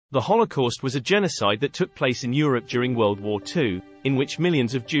The Holocaust was a genocide that took place in Europe during World War II, in which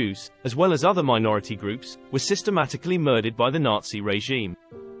millions of Jews, as well as other minority groups, were systematically murdered by the Nazi regime.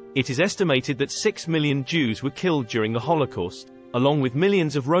 It is estimated that 6 million Jews were killed during the Holocaust, along with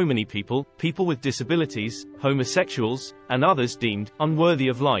millions of Romani people, people with disabilities, homosexuals, and others deemed unworthy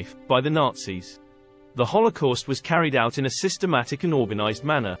of life by the Nazis. The Holocaust was carried out in a systematic and organized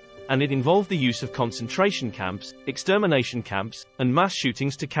manner, and it involved the use of concentration camps, extermination camps, and mass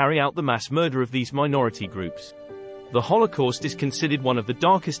shootings to carry out the mass murder of these minority groups. The Holocaust is considered one of the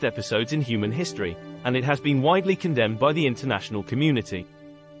darkest episodes in human history, and it has been widely condemned by the international community.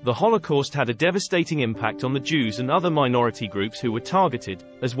 The Holocaust had a devastating impact on the Jews and other minority groups who were targeted,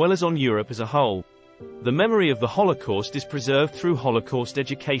 as well as on Europe as a whole. The memory of the Holocaust is preserved through Holocaust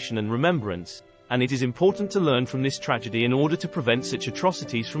education and remembrance, and it is important to learn from this tragedy in order to prevent such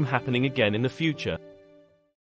atrocities from happening again in the future.